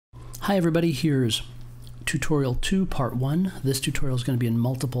Hi everybody, here's tutorial 2, part 1. This tutorial is going to be in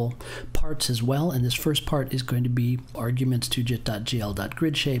multiple parts as well, and this first part is going to be arguments to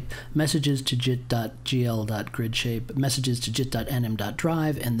jit.gl.gridshape, messages to jit.gl.gridshape, messages to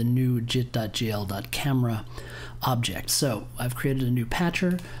jit.nm.drive, and the new jit.gl.camera object. So I've created a new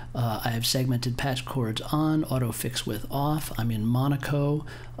patcher. I have segmented patch chords on, auto fix width off. I'm in Monaco,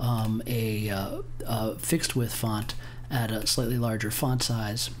 a fixed width font at a slightly larger font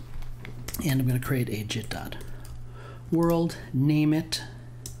size. And I'm going to create a jit.world, name it,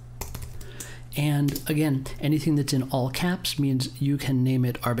 and again, anything that's in all caps means you can name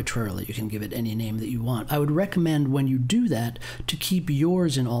it arbitrarily. You can give it any name that you want. I would recommend when you do that to keep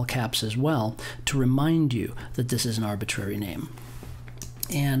yours in all caps as well to remind you that this is an arbitrary name.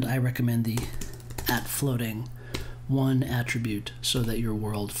 And I recommend the @floating one attribute so that your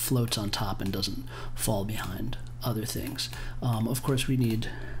world floats on top and doesn't fall behind other things. Of course, we need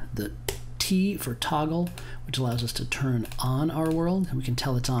the T for toggle, which allows us to turn on our world, and we can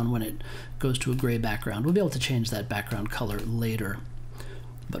tell it's on when it goes to a gray background. We'll be able to change that background color later,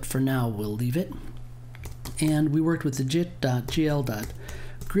 but for now we'll leave it. And we worked with the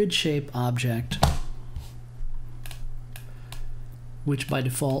jit.gl.gridshape object, which by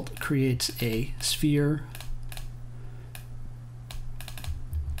default creates a sphere,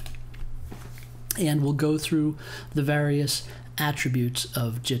 and we'll go through the various attributes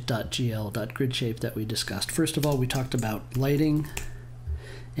of jit.gl.gridshape that we discussed. First of all, we talked about lighting,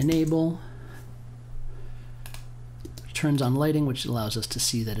 enable, turns on lighting, which allows us to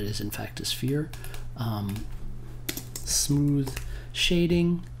see that it is in fact a sphere. Smooth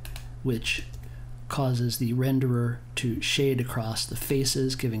shading, which causes the renderer to shade across the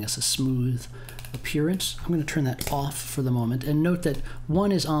faces, giving us a smooth appearance. I'm going to turn that off for the moment, and note that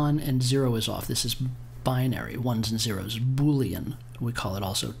 1 is on and 0 is off. This is binary, ones and zeros, Boolean. We call it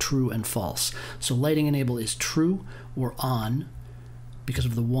also true and false. So lighting enable is true or on because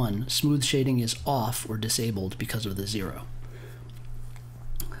of the 1. Smooth shading is off or disabled because of the 0.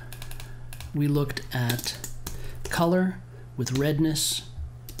 We looked at color with redness,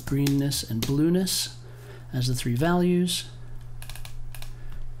 greenness, and blueness as the 3 values.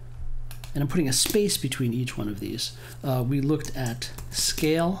 And I'm putting a space between each one of these. We looked at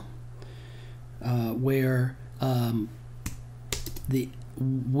scale, where the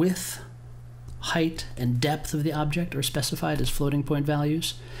width, height, and depth of the object are specified as floating point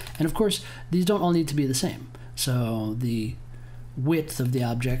values. And of course, these don't all need to be the same. So the width of the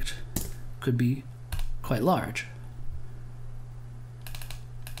object could be quite large.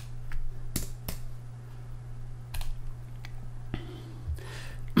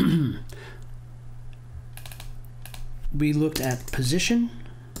 We looked at position,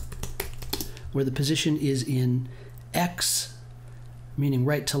 where the position is in X, meaning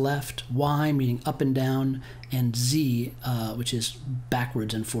right to left, Y, meaning up and down, and Z, which is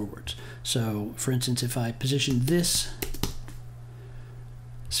backwards and forwards. So, for instance, if I position this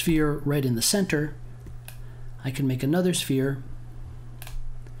sphere right in the center, I can make another sphere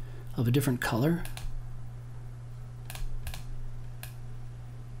of a different color.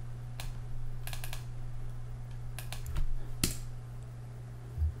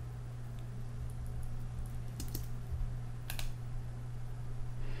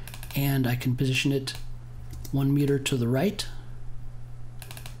 And I can position it 1 meter to the right,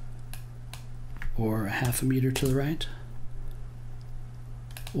 or ½ a meter to the right,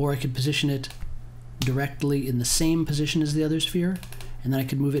 or I could position it directly in the same position as the other sphere, and then I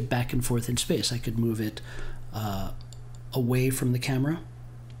could move it back and forth in space. I could move it away from the camera,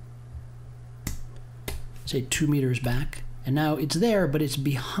 say 2 meters back, and now it's there, but it's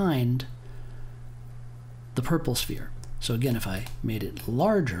behind the purple sphere. So again, if I made it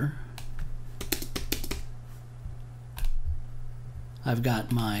larger, I've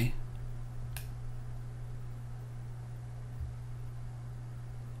got my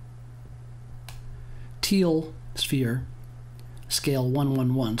teal sphere, scale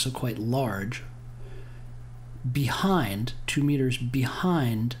 111, so quite large, behind, 2 meters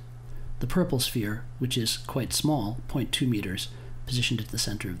behind the purple sphere, which is quite small, 0.2 meters, positioned at the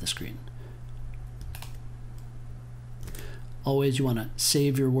center of the screen. Always you want to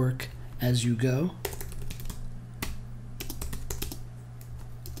save your work as you go.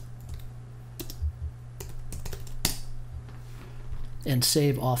 And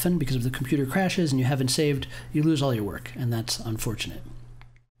save often, because if the computer crashes and you haven't saved, you lose all your work, and that's unfortunate.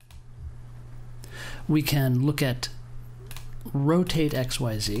 We can look at rotate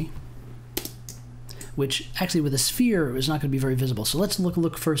XYZ, which actually with a sphere is not going to be very visible. So let's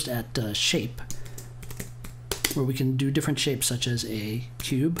look first at shape. where we can do different shapes such as a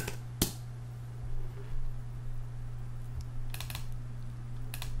cube,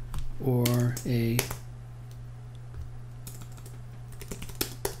 or a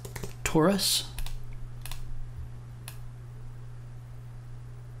torus.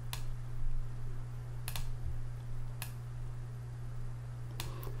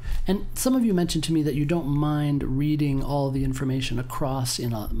 And some of you mentioned to me that you don't mind reading all the information across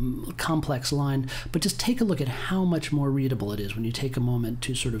in a complex line, but just take a look at how much more readable it is when you take a moment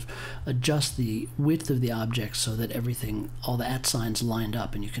to sort of adjust the width of the object so that everything, all the @ signs lined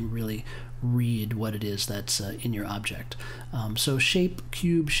up, and you can really read what it is that's in your object. So shape,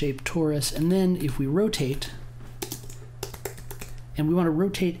 cube, shape, torus, and then if we rotate, and we want to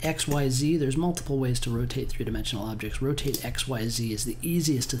rotate X, Y, Z. There's multiple ways to rotate three-dimensional objects. Rotate X, Y, Z is the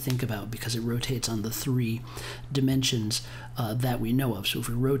easiest to think about because it rotates on the 3 dimensions that we know of. So if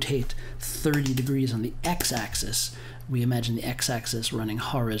we rotate 30 degrees on the X-axis, we imagine the X-axis running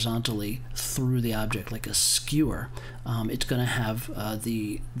horizontally through the object like a skewer. It's going to have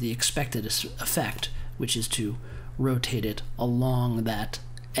the expected effect, which is to rotate it along that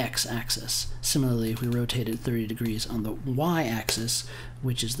X-axis. Similarly, if we rotate it 30 degrees on the Y-axis,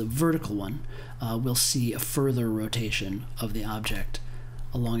 which is the vertical one, we'll see a further rotation of the object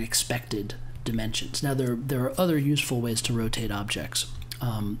along expected dimensions. Now, there are other useful ways to rotate objects.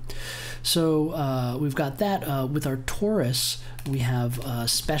 So we've got that. With our torus, we have a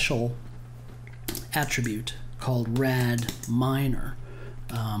special attribute called rad minor,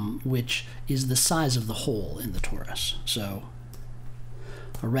 which is the size of the hole in the torus. So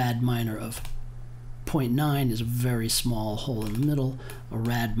a rad minor of 0.9 is a very small hole in the middle. A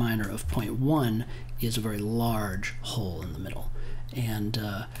rad minor of 0.1 is a very large hole in the middle. And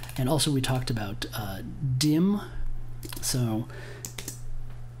also we talked about dim. So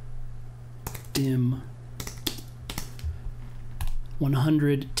dim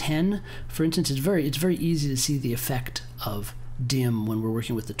 110, for instance, it's very easy to see the effect of dim when we're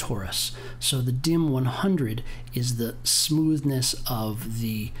working with the torus. So the dim 100 is the smoothness of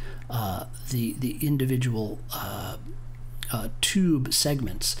the individual tube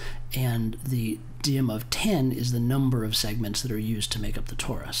segments, and the dim of 10 is the number of segments that are used to make up the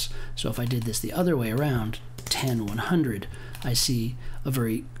torus. So if I did this the other way around, 10 100, I see a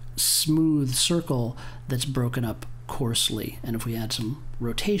very smooth circle that's broken up coarsely. And if we add some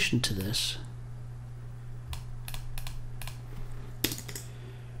rotation to this,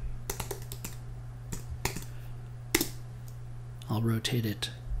 I'll rotate it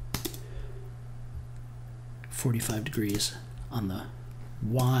 45 degrees on the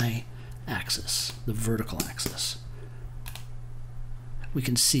Y-axis, the vertical axis. We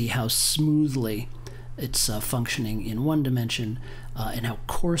can see how smoothly it's functioning in one dimension and how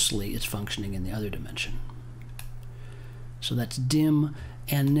coarsely it's functioning in the other dimension. So that's dim,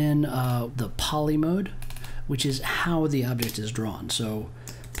 and then the poly mode, which is how the object is drawn. So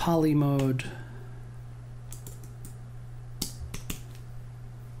poly mode,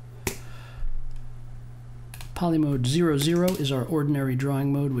 poly mode 00 is our ordinary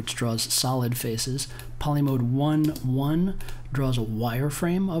drawing mode, which draws solid faces. Poly mode 11 draws a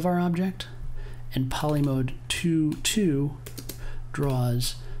wireframe of our object, and poly mode 22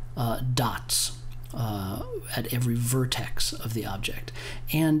 draws dots at every vertex of the object.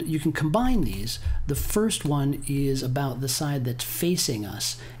 And you can combine these. The first one is about the side that's facing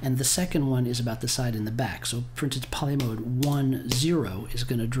us, and the second one is about the side in the back. So for instance, poly mode 10 is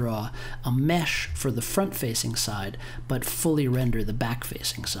going to draw a mesh for the front-facing side, but fully render the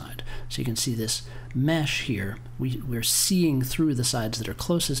back-facing side. So you can see this mesh here. We're seeing through the sides that are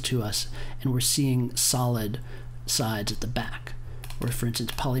closest to us, and we're seeing solid sides at the back. Or for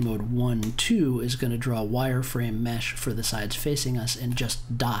instance, poly mode 12 is going to draw a wireframe mesh for the sides facing us and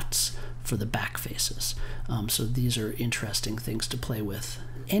just dots for the back faces. So these are interesting things to play with.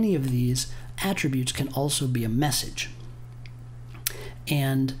 Any of these attributes can also be a message,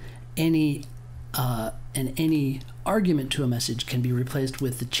 and any argument to a message can be replaced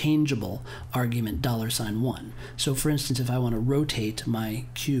with the changeable argument $1. So for instance, if I want to rotate my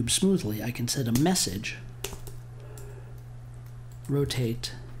cube smoothly, I can set a message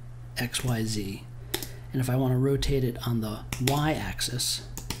rotate XYZ, and if I want to rotate it on the Y-axis,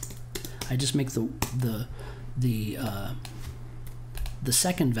 I just make the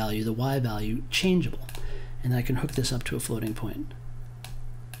second value, the Y value, changeable, and I can hook this up to a floating point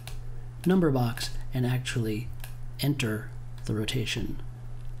number box and actually enter the rotation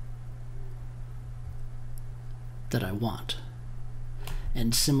that I want.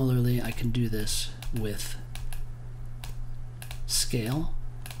 And similarly, I can do this with scale,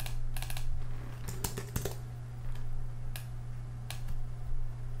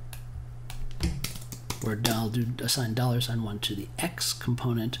 where I'll assign $1 to the X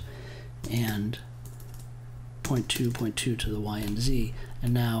component and 0.2 to the y and z,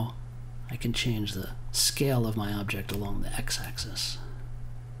 and now I can change the scale of my object along the x-axis.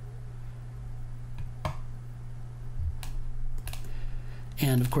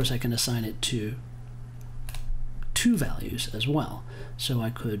 And of course I can assign it to two values as well. So I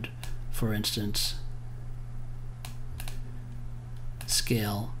could, for instance,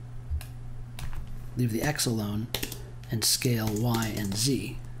 scale, leave the x alone, and scale y and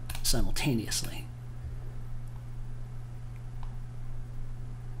z simultaneously.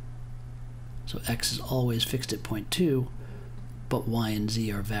 So x is always fixed at 0.2, but y and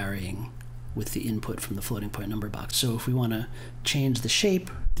z are varying with the input from the floating point number box. So if we want to change the shape,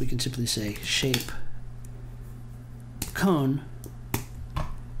 we can simply say shape cone,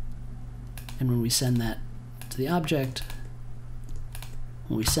 and when we send that to the object,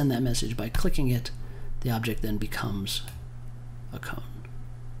 when we send that message by clicking it, the object then becomes a cone.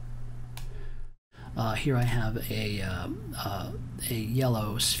 Here I have a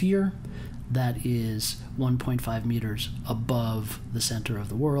yellow sphere that is 1.5 meters above the center of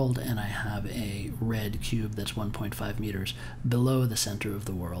the world, and I have a red cube that's 1.5 meters below the center of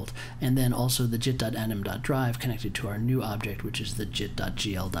the world, and then also the jit.anim.drive connected to our new object, which is the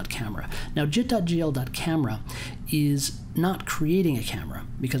jit.gl.camera. Now, jit.gl.camera is not creating a camera,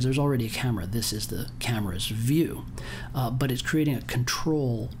 because there's already a camera. This is the camera's view, but it's creating a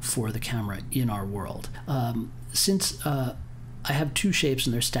control for the camera in our world. Since I have two shapes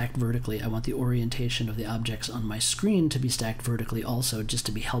and they're stacked vertically, I want the orientation of the objects on my screen to be stacked vertically also, just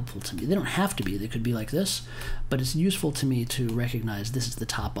to be helpful to me. They don't have to be, they could be like this, but it's useful to me to recognize this is the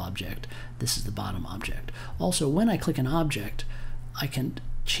top object, this is the bottom object. Also, when I click an object, I can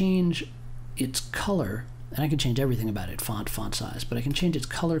change its color, and I can change everything about it, font size, but I can change its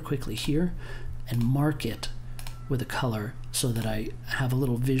color quickly here and mark it with a color so that I have a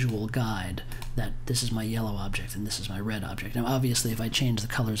little visual guide that this is my yellow object and this is my red object. Now obviously if I change the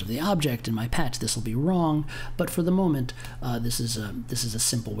colors of the object in my patch, this will be wrong, but for the moment this is a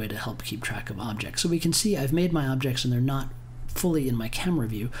simple way to help keep track of objects. So we can see I've made my objects and they're not fully in my camera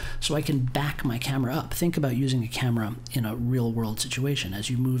view, so I can back my camera up. Think about using a camera in a real world situation. As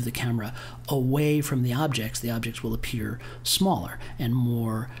you move the camera away from the objects will appear smaller and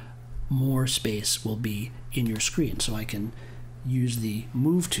more space will be in your screen. So I can use the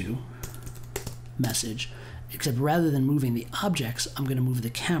move to message, except rather than moving the objects, I'm going to move the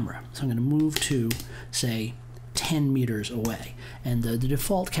camera. So I'm going to move to, say, 10 meters away, and the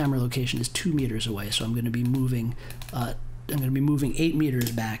default camera location is 2 meters away. So I'm going to be moving 8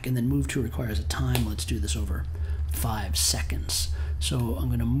 meters back, and then move to requires a time. Let's do this over 5 seconds. So I'm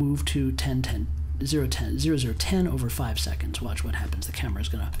going to move to 0, 10 over 5 seconds. Watch what happens. The camera is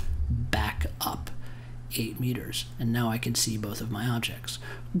going to back up 8 meters, and now I can see both of my objects.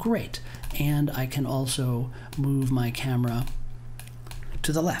 Great. And I can also move my camera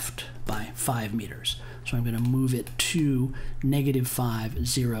to the left by 5 meters. So I'm going to move it to -5,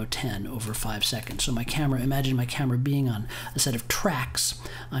 0, 10 over 5 seconds. So my camera, imagine my camera being on a set of tracks.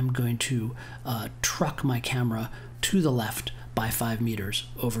 I'm going to truck my camera to the left by 5 meters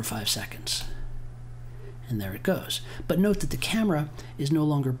over 5 seconds. And there it goes. But note that the camera is no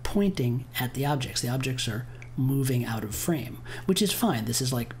longer pointing at the objects. The objects are moving out of frame, which is fine. This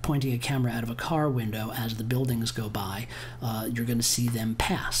is like pointing a camera out of a car window. As the buildings go by, you're going to see them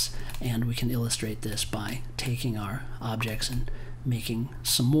pass. And we can illustrate this by taking our objects and making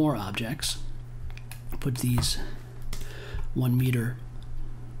some more objects. Put these 1 meter,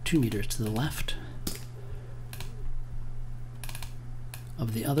 2 meters to the left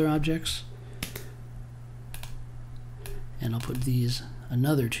of the other objects. And I'll put these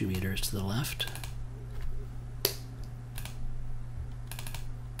another 2 meters to the left.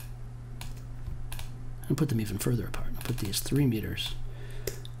 And put them even further apart. I'll put these 3 meters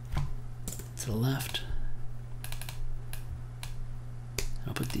to the left. And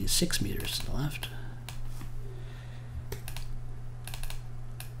I'll put these 6 meters to the left.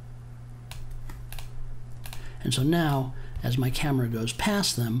 And so now, as my camera goes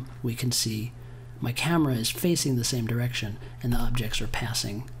past them, we can see my camera is facing the same direction and the objects are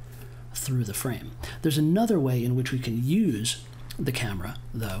passing through the frame. There's another way in which we can use the camera,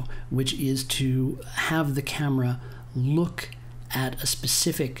 though, which is to have the camera look at a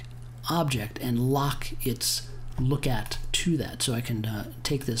specific object and lock its look at to that. So I can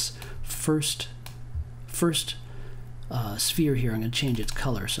take this first sphere here. I'm going to change its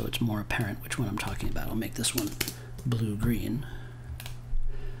color so it's more apparent which one I'm talking about. I'll make this one blue-green.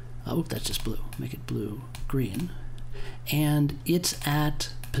 Oh, that's just blue. Make it blue-green. And it's at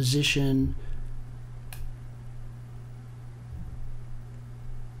position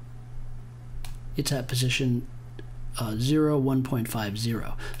it's at position 0,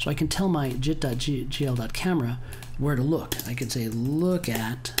 1.50. So I can tell my jit.gl.camera where to look. I can say look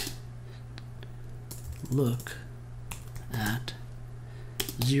at 0,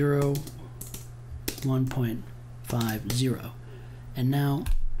 1.50, and now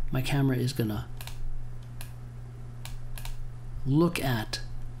my camera is gonna look at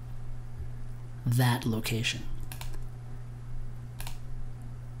that location.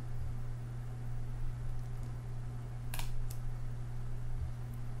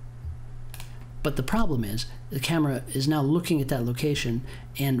 But the problem is the camera is now looking at that location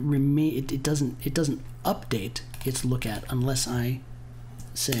and it doesn't update its look at unless I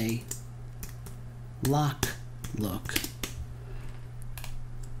say lock look.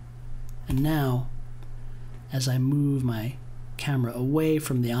 And now as I move my camera away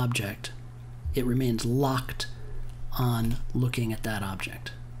from the object, it remains locked on looking at that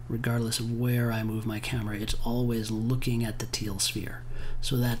object. Regardless of where I move my camera, it's always looking at the teal sphere.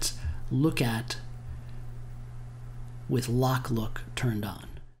 So that's look at with lock look turned on.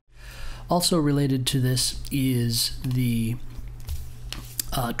 Also related to this is the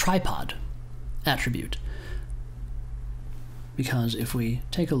tripod attribute, because if we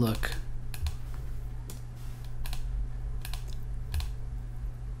take a look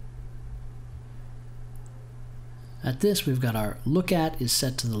at this, we've got our look at is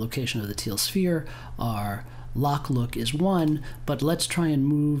set to the location of the teal sphere, our lock look is 1, but let's try and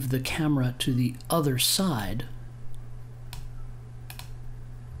move the camera to the other side.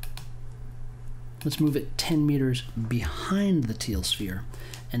 Let's move it 10 meters behind the teal sphere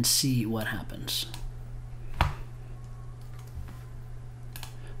and see what happens. I'm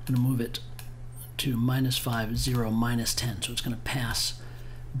going to move it to -5, 0, -10, so it's going to pass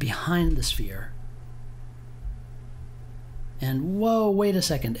behind the sphere. And whoa, wait a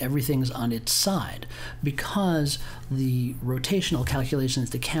second, everything's on its side, because the rotational calculations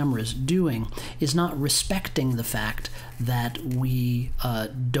the camera is doing is not respecting the fact that we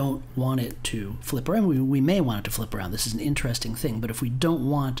don't want it to flip around. We may want it to flip around. This is an interesting thing, but if we don't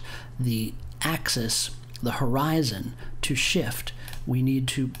want the axis, the horizon, to shift, we need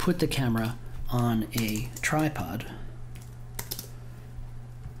to put the camera on a tripod.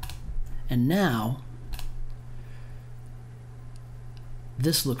 And now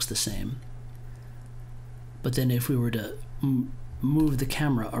this looks the same, but then if we were to move the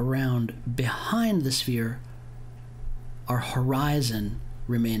camera around behind the sphere, our horizon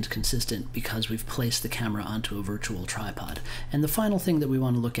remains consistent because we've placed the camera onto a virtual tripod. And the final thing that we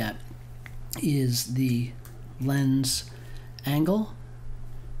want to look at is the lens angle,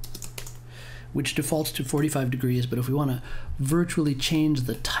 which defaults to 45 degrees, but if we want to virtually change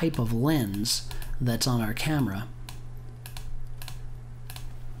the type of lens that's on our camera,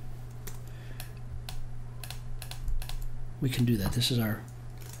 we can do that. This is our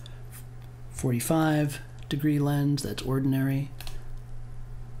 45-degree lens, that's ordinary.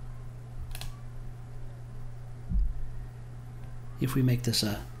 If we make this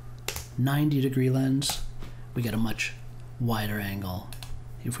a 90-degree lens, we get a much wider angle.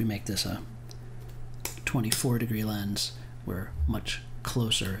 If we make this a 24-degree lens, we're much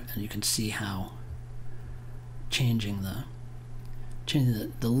closer, and you can see how changing the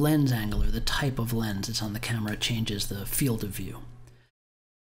lens angle, or the type of lens that's on the camera, changes the field of view.